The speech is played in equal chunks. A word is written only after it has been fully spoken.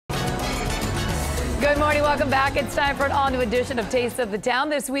Good morning, welcome back. It's time for an all-new edition of Taste of the Town.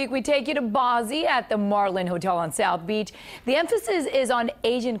 This week, we take you to Bazi at the Marlin Hotel on South Beach. The emphasis is on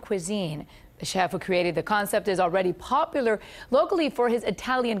Asian cuisine. The chef who created the concept is already popular locally for his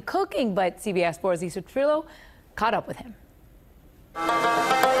Italian cooking, but CBS 4's Petrillo caught up with him.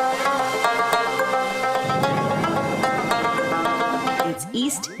 It's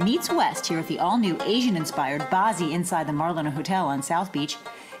East meets West here at the all-new Asian-inspired Bazi inside the Marlin Hotel on South Beach.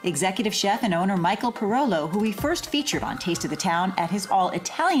 Executive chef and owner Petrillo, who we first featured on Taste of the Town at his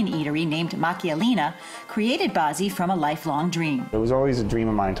all-Italian eatery named Macchialina, created Bazi from a lifelong dream. It was always a dream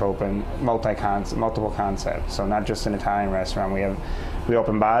of mine to open multiple concepts, so not just an Italian restaurant. We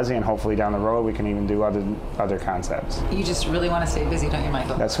open Bazi, and hopefully down the road we can even do other concepts. You just really want to stay busy, don't you,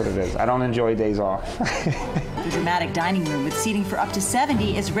 Michael? That's what it is. I don't enjoy days off. The dramatic dining room with seating for up to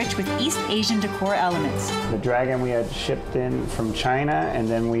 70 is rich with East Asian decor elements. The dragon we had shipped in from China, and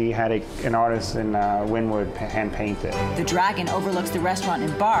then we had an artist in Wynwood hand paint it. The dragon overlooks the restaurant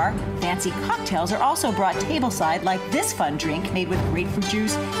and bar. Fancy cocktails are also brought tableside, like this fun drink made with grapefruit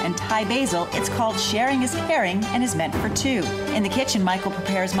juice and Thai basil. It's called Sharing is Caring and is meant for two. In the kitchen, Michael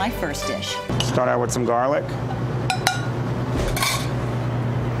prepares my first dish. Start out with some garlic.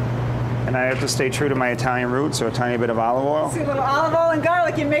 And I have to stay true to my Italian roots, so a tiny bit of olive oil. See, a little olive oil and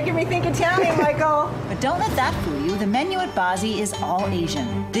garlic. You're making me think Italian, Michael. But don't let that fool you. The menu at Bazi is all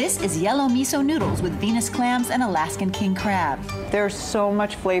Asian. This is yellow miso noodles with Venus clams and Alaskan king crab. There's so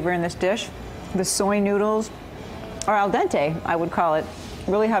much flavor in this dish. The soy noodles, or al dente, I would call it,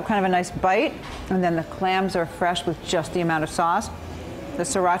 really have kind of a nice bite. And then the clams are fresh with just the amount of sauce. The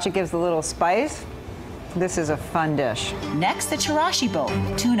sriracha gives a little spice. This is a fun dish. Next, the chirashi bowl,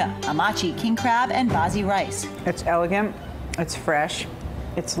 tuna, amachi, king crab, and Bazi rice. It's elegant, it's fresh,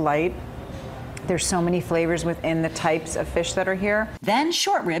 it's light. There's so many flavors within the types of fish that are here. Then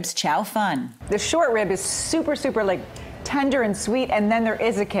short ribs chow fun. The short rib is super like tender and sweet, and then there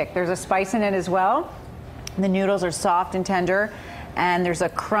is a kick. There's a spice in it as well. The noodles are soft and tender, and there's a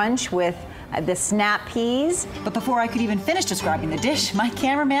crunch with the snap peas. But before I could even finish describing the dish, my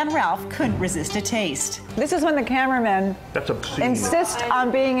cameraman Ralph couldn't resist a taste. This is when the cameramen insist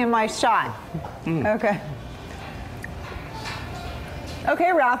on being in my shot. Okay.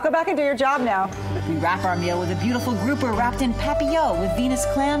 Okay, Ralph, go back and do your job now. We wrap our meal with a beautiful grouper wrapped in papillote with Venus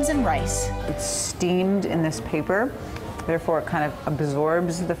clams and rice. It's steamed in this paper, therefore it kind of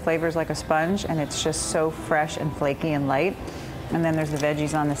absorbs the flavors like a sponge, and it's just so fresh and flaky and light. And then there's the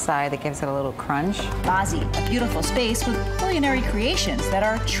veggies on the side that gives it a little crunch. Bazi, a beautiful space with culinary creations that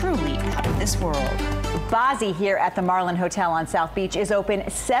are truly out of this world. Bazi here at the Marlin Hotel on South Beach is open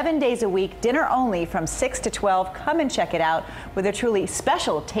 7 days a week, dinner only from 6 to 12. Come and check it out with a truly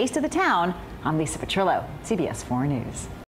special Taste of the Town. I'm Lisa Petrillo, CBS 4 News.